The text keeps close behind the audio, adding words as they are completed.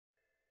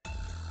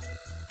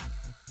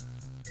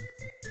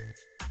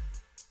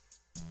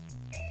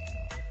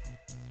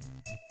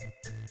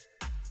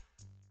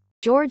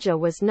Georgia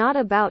was not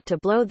about to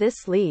blow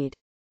this lead.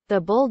 The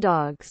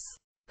Bulldogs,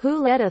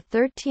 who led a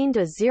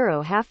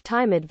 13-0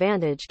 halftime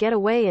advantage, get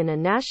away in a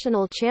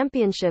national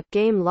championship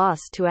game loss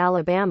to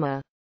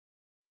Alabama,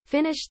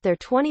 finished their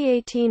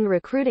 2018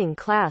 recruiting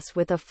class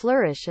with a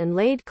flourish and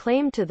laid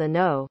claim to the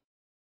No.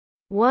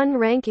 1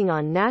 ranking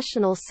on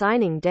National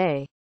Signing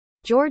Day.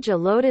 Georgia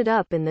loaded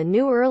up in the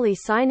new early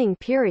signing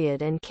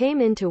period and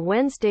came into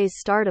Wednesday's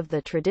start of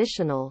the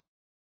traditional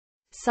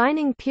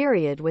signing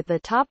period with the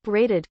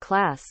top-rated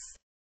class,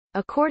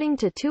 according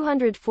to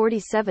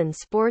 247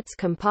 Sports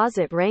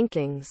Composite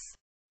rankings.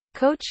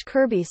 Coach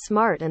Kirby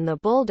Smart and the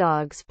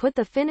Bulldogs put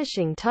the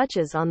finishing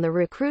touches on the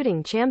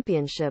recruiting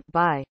championship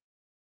by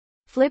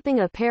flipping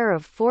a pair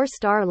of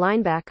four-star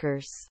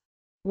linebackers,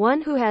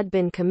 one who had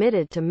been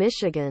committed to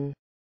Michigan,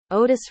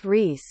 Otis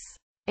Reese,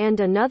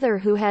 and another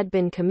who had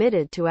been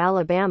committed to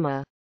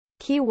Alabama,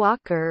 Key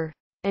Walker,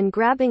 and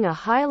grabbing a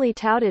highly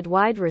touted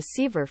wide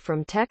receiver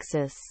from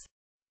Texas,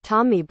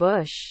 Tommy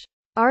Bush.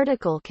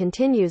 Article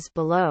continues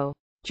below.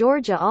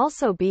 Georgia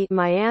also beat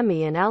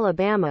Miami and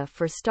Alabama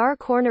for star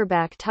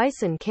cornerback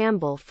Tyson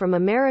Campbell from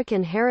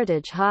American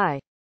Heritage High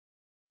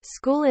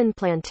School in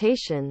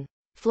Plantation,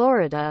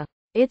 Florida.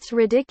 "It's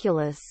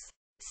ridiculous,"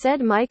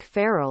 said Mike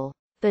Farrell,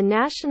 the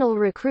national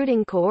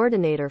recruiting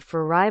coordinator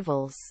for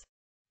Rivals.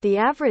 "The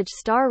average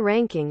star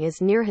ranking is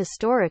near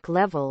historic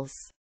levels."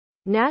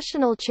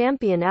 National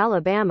champion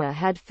Alabama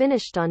had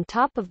finished on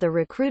top of the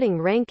recruiting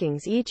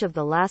rankings each of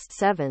the last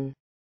 7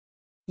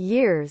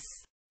 years.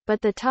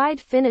 But the Tide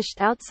finished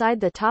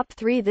outside the top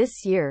 3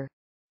 this year.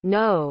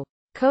 No.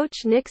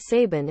 Coach Nick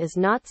Saban is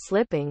not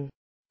slipping.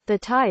 The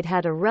Tide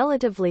had a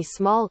relatively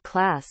small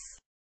class,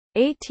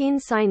 18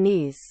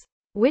 signees,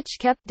 which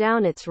kept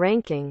down its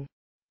ranking.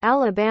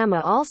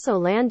 Alabama also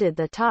landed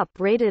the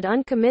top-rated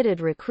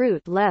uncommitted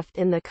recruit left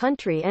in the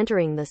country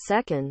entering the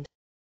second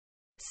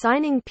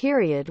signing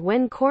period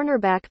when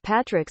cornerback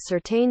Patrick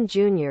Surtain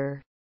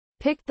Jr.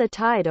 picked the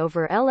Tide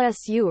over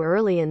LSU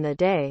early in the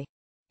day.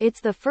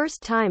 It's the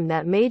first time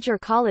that major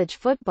college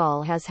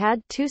football has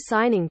had 2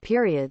 signing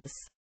periods,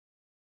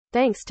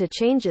 thanks to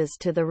changes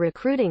to the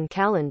recruiting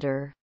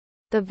calendar.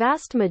 The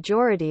vast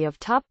majority of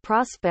top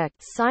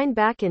prospects signed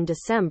back in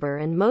December,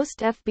 and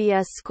most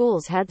FBS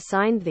schools had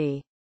signed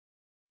the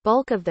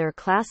bulk of their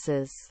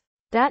classes.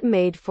 That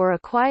made for a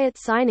quiet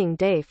signing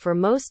day for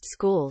most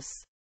schools.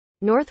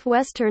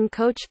 Northwestern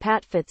coach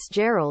Pat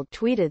Fitzgerald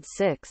tweeted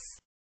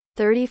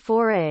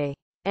 6:34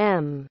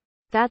 a.m.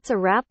 "That's a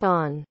wrap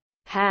on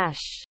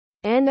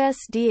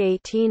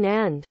 #NSD18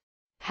 and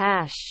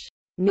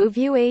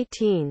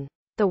 #NewView18.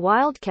 The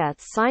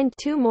Wildcats signed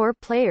 2 more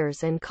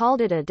players and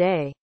called it a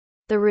day."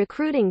 The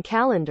recruiting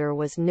calendar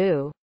was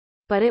new,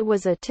 but it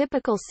was a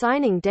typical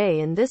signing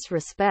day in this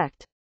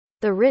respect.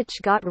 The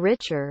rich got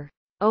richer.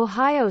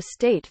 Ohio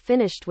State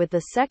finished with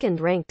the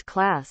second-ranked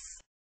class,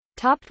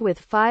 topped with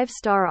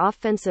 5-star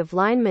offensive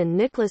lineman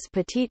Nicholas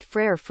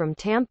Petit-Frere from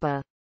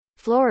Tampa,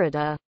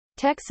 Florida.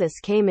 Texas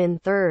came in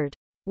third,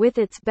 with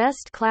its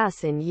best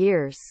class in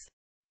years.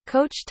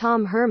 Coach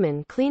Tom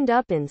Herman cleaned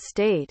up in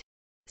state,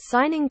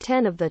 signing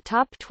 10 of the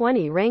top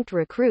 20 ranked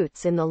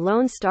recruits in the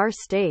Lone Star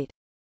State.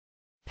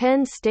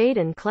 Penn State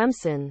and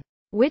Clemson,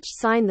 which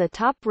signed the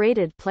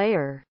top-rated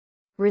player,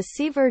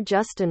 receiver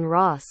Justin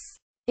Ross,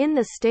 in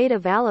the state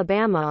of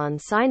Alabama on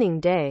signing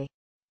day,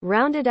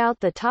 rounded out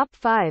the top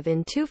 5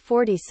 in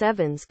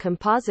 247's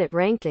composite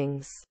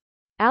rankings.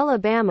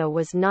 Alabama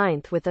was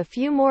 9th with a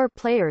few more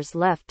players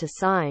left to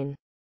sign,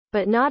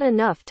 but not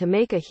enough to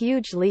make a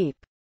huge leap.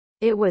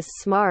 It was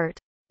Smart,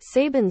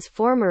 Saban's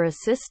former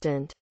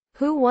assistant,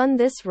 who won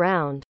this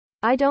round.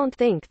 "I don't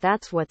think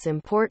that's what's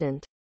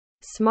important,"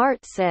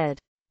 Smart said.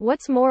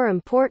 "What's more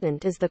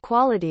important is the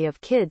quality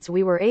of kids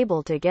we were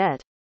able to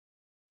get,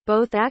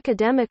 both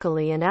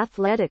academically and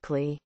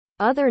athletically."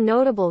 Other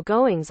notable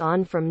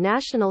goings-on from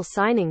National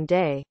Signing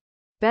Day.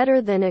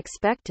 Better than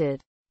expected.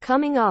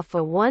 Coming off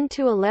a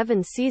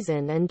 1-11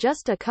 season and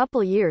just a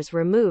couple years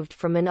removed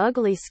from an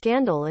ugly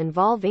scandal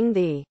involving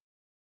the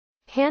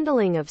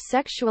handling of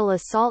sexual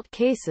assault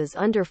cases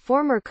under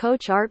former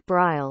coach Art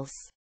Briles,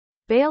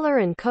 Baylor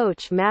and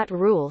coach Matt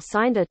Rhule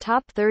signed a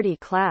top 30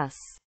 class.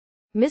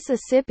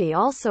 Mississippi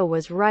also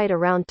was right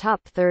around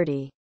top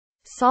 30.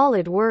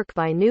 Solid work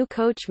by new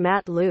coach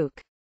Matt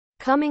Luke,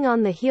 coming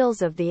on the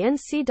heels of the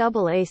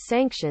NCAA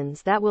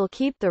sanctions that will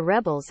keep the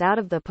Rebels out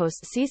of the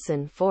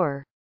postseason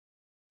for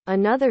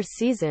another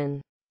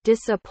season.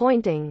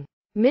 Disappointing.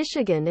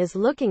 Michigan is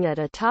looking at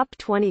a top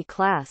 20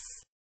 class.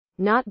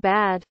 Not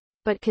bad,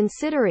 but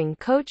considering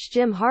Coach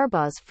Jim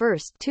Harbaugh's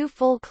first 2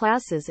 full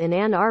classes in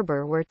Ann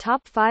Arbor were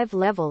top 5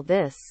 level,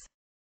 this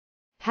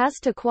has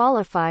to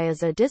qualify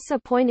as a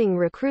disappointing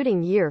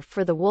recruiting year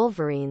for the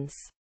Wolverines,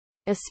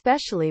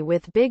 especially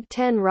with Big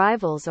Ten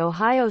rivals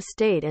Ohio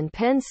State and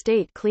Penn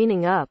State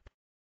cleaning up.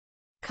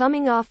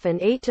 Coming off an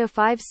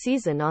 8-5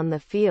 season on the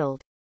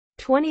field,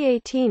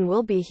 2018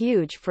 will be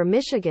huge for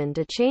Michigan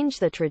to change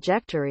the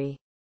trajectory.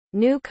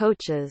 New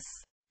coaches.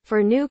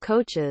 For new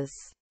coaches,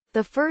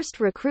 The first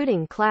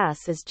recruiting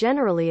class is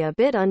generally a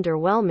bit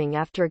underwhelming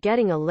after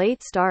getting a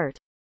late start.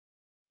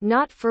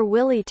 Not for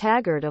Willie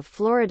Taggart of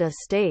Florida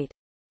State.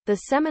 The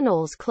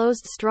Seminoles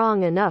closed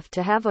strong enough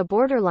to have a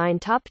borderline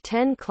top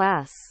 10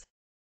 class.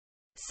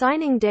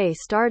 Signing day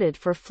started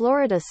for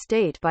Florida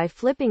State by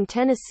flipping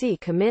Tennessee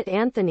commit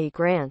Anthony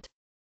Grant,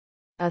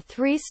 a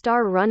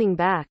 3-star running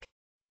back.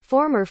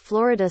 Former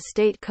Florida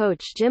State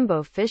coach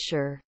Jimbo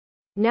Fisher,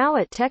 now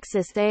at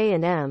Texas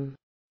A&M,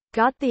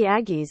 got the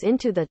Aggies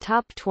into the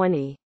top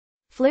 20,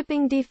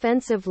 flipping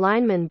defensive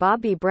lineman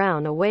Bobby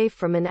Brown away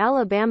from an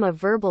Alabama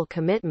verbal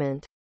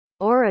commitment.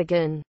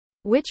 Oregon,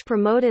 which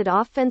promoted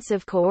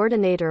offensive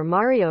coordinator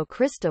Mario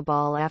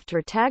Cristobal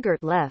after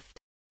Taggart left,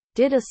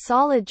 did a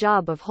solid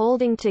job of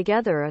holding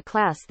together a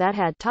class that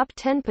had top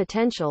 10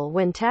 potential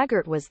when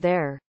Taggart was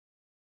there.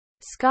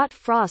 Scott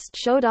Frost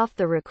showed off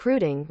the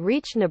recruiting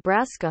reach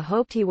Nebraska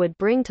hoped he would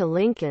bring to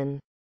Lincoln,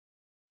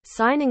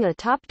 signing a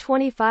top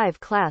 25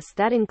 class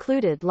that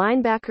included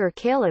linebacker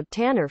Caleb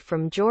Tanner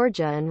from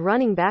Georgia and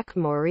running back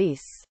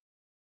Maurice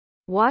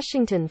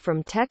Washington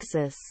from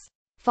Texas.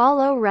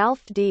 Follow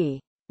Ralph D.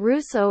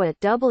 Russo at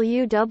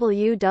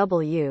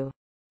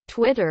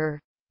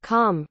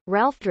www.twitter.com,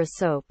 Ralph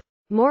Dressop.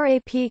 More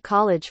AP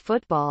College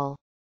Football.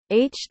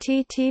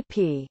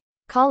 http.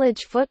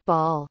 College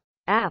Football.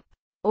 App.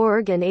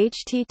 Org and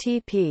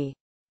http.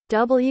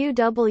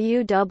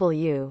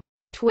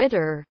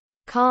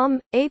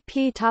 www.twitter.com,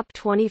 AP Top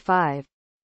 25.